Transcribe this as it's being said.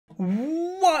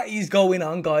What is going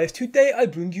on, guys? Today I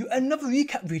bring you another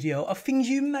recap video of things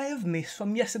you may have missed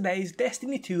from yesterday's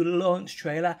Destiny 2 launch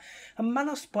trailer, and man,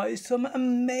 I've spotted some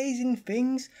amazing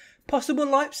things, possible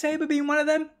lightsaber being one of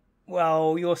them.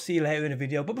 Well, you'll see later in the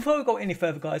video, but before we go any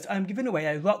further, guys, I'm giving away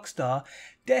a Rockstar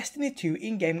Destiny 2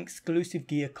 in-game exclusive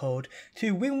gear code.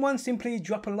 To win one, simply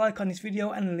drop a like on this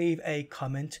video and leave a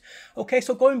comment. Okay,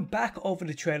 so going back over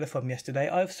the trailer from yesterday,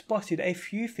 I've spotted a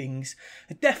few things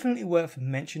definitely worth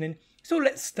mentioning. So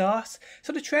let's start.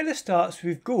 So the trailer starts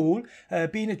with Ghoul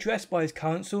being addressed by his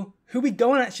council, who we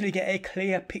don't actually get a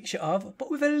clear picture of,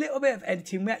 but with a little bit of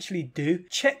editing we actually do.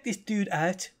 Check this dude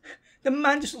out. The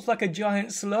man just looks like a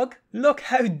giant slug. Look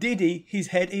how diddy his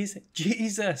head is.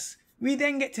 Jesus. We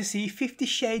then get to see 50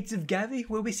 Shades of Gary,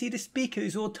 where we see the speaker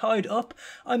is all tied up.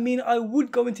 I mean, I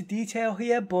would go into detail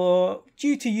here, but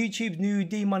due to YouTube's new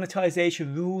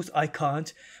demonetization rules, I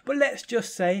can't. But let's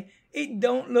just say, it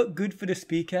don't look good for the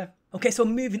speaker. Okay, so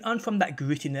moving on from that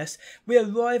grittiness, we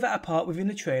arrive at a part within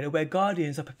the trailer where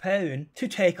Guardians are preparing to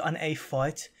take on a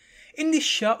fight. In this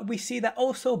shot, we see that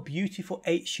also beautiful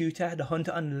 8-shooter the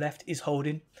hunter on the left is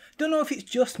holding. Don't know if it's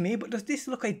just me, but does this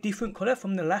look a different colour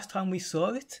from the last time we saw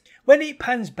it? When it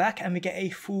pans back and we get a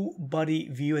full body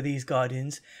view of these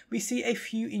Guardians, we see a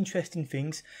few interesting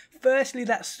things. Firstly,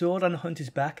 that sword on the hunter's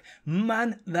back.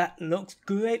 Man, that looks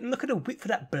great. Look at the width of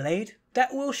that blade.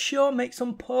 That will sure make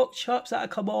some pork chops out of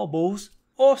cowboy balls.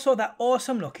 Also, that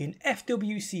awesome looking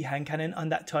FWC hand cannon on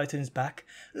that Titan's back,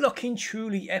 looking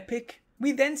truly epic.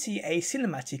 We then see a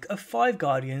cinematic of 5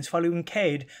 Guardians following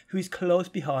Cade, who is close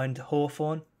behind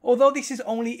Hawthorne. Although this is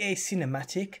only a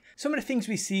cinematic, some of the things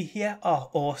we see here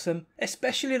are awesome,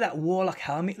 especially that Warlock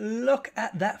helmet. Look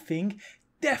at that thing,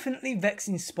 definitely Vex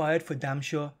inspired for damn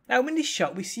sure. Now in this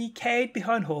shot we see Cade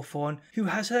behind Hawthorne, who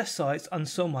has her sights on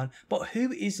someone, but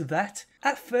who is that?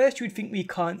 At first you would think we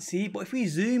can't see, but if we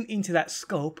zoom into that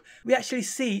scope, we actually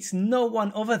see it's no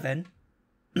one other than...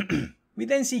 We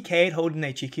then see Cade holding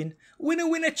a chicken. Winner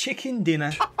winner chicken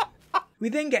dinner. We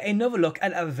then get another look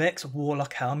at a Vex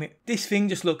Warlock helmet. This thing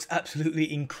just looks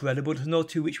absolutely incredible. There's no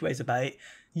two which ways about it.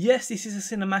 Yes, this is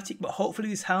a cinematic, but hopefully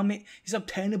this helmet is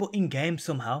obtainable in game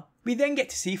somehow. We then get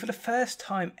to see for the first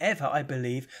time ever, I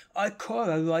believe,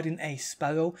 Ikora riding a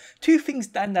sparrow. Two things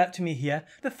stand out to me here.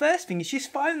 The first thing is she's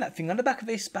firing that thing on the back of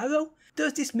a sparrow.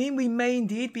 Does this mean we may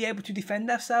indeed be able to defend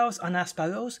ourselves on our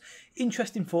sparrows?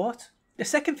 Interesting thought. The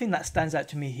second thing that stands out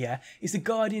to me here is the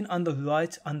Guardian on the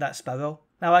right on that sparrow.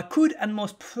 Now I could and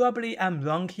most probably am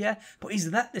wrong here, but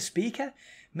is that the speaker?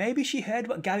 Maybe she heard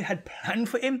what Gary had planned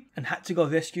for him and had to go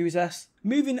rescue his ass.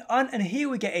 Moving on, and here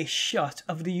we get a shot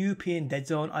of the European dead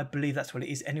zone. I believe that's what it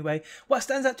is anyway. What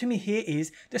stands out to me here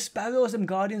is the sparrows and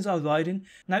Guardians are riding.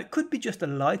 Now it could be just a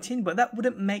lighting, but that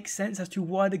wouldn't make sense as to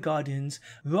why the Guardians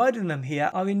riding them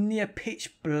here are in near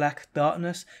pitch black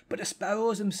darkness, but the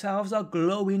sparrows themselves are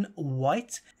glowing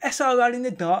white. SRL in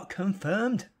the dark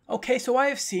confirmed. Okay, so I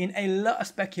have seen a lot of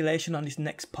speculation on this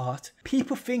next part.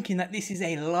 People thinking that this is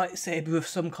a lightsaber of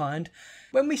some kind.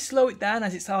 When we slow it down,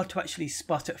 as it's hard to actually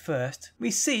spot at first,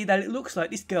 we see that it looks like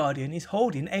this Guardian is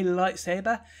holding a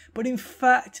lightsaber, but in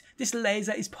fact this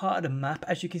laser is part of the map,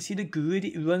 as you can see the grid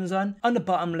it runs on the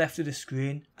bottom left of the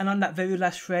screen, and on that very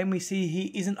last frame we see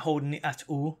he isn't holding it at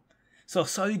all. So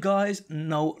sorry guys,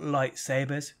 no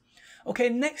lightsabers. Okay,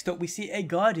 next up we see a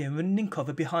Guardian running in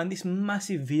cover behind this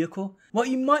massive vehicle. What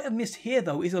you might have missed here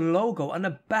though is a logo on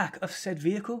the back of said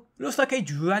vehicle. It looks like a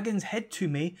dragon's head to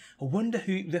me. I wonder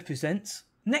who it represents.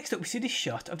 Next up we see this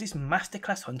shot of this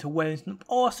masterclass hunter wearing some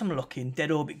awesome looking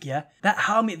dead orbit gear. That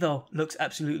helmet though looks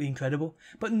absolutely incredible.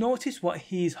 But notice what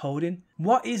he is holding.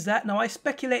 What is that? Now I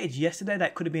speculated yesterday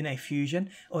that could have been a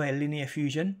fusion or a linear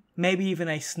fusion. Maybe even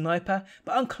a sniper.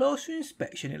 But on closer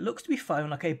inspection it looks to be firing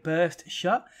like a burst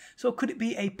shot. So could it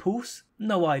be a pulse?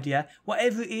 No idea.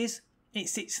 Whatever it is, it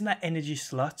sits in that energy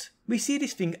slot. We see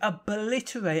this thing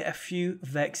obliterate a few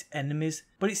Vex enemies,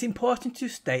 but it's important to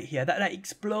state here that that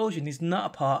explosion is not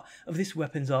a part of this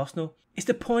weapon's arsenal. It's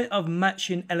the point of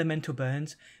matching elemental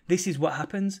burns. This is what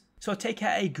happens. So take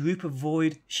out a group of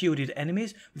void shielded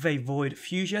enemies with a void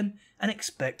fusion and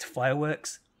expect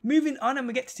fireworks. Moving on, and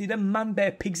we get to see the man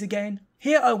bear pigs again.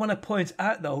 Here I want to point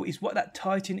out though is what that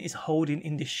Titan is holding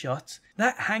in this shot.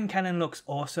 That hand cannon looks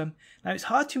awesome. Now it's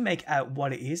hard to make out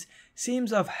what it is.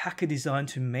 Seems of hacker design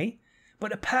to me,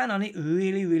 but the pattern on it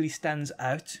really stands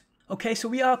out. Okay, so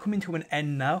we are coming to an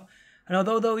end now. And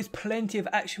although there is plenty of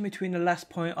action between the last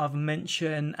point I've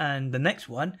mentioned and the next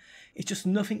one, it's just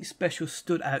nothing special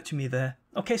stood out to me there.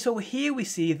 Okay, so here we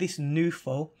see this new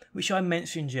foe, which I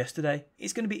mentioned yesterday.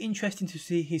 It's going to be interesting to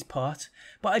see his part,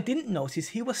 but I didn't notice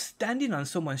he was standing on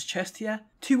someone's chest here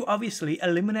to obviously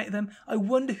eliminate them. I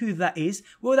wonder who that is.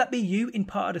 Will that be you in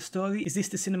part of the story? Is this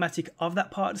the cinematic of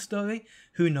that part of the story?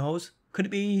 Who knows? Could it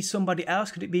be somebody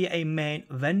else? Could it be a main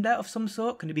vendor of some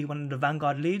sort? Could it be one of the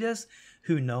Vanguard leaders?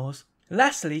 Who knows?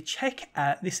 Lastly, check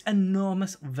out this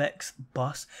enormous Vex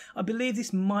boss. I believe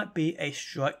this might be a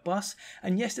strike boss,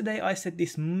 and yesterday I said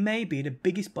this may be the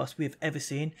biggest boss we've ever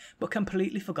seen, but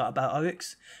completely forgot about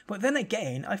Oryx. But then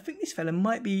again, I think this fella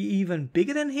might be even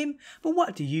bigger than him. But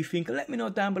what do you think? Let me know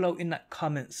down below in that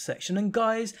comments section. And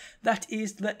guys, that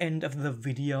is the end of the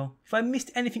video. If I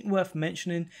missed anything worth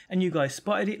mentioning and you guys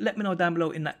spotted it, let me know down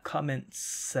below in that comments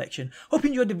section. Hope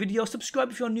you enjoyed the video.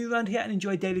 Subscribe if you're new around here and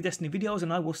enjoy daily Destiny videos,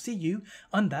 and I will see you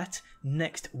on that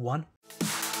next one.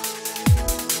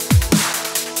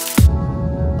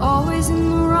 Always in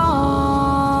the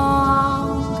wrong,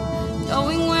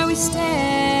 knowing where we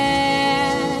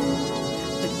stand,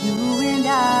 but you and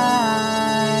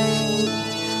I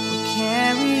will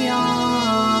carry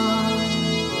on.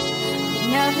 We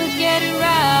never get it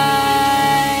right.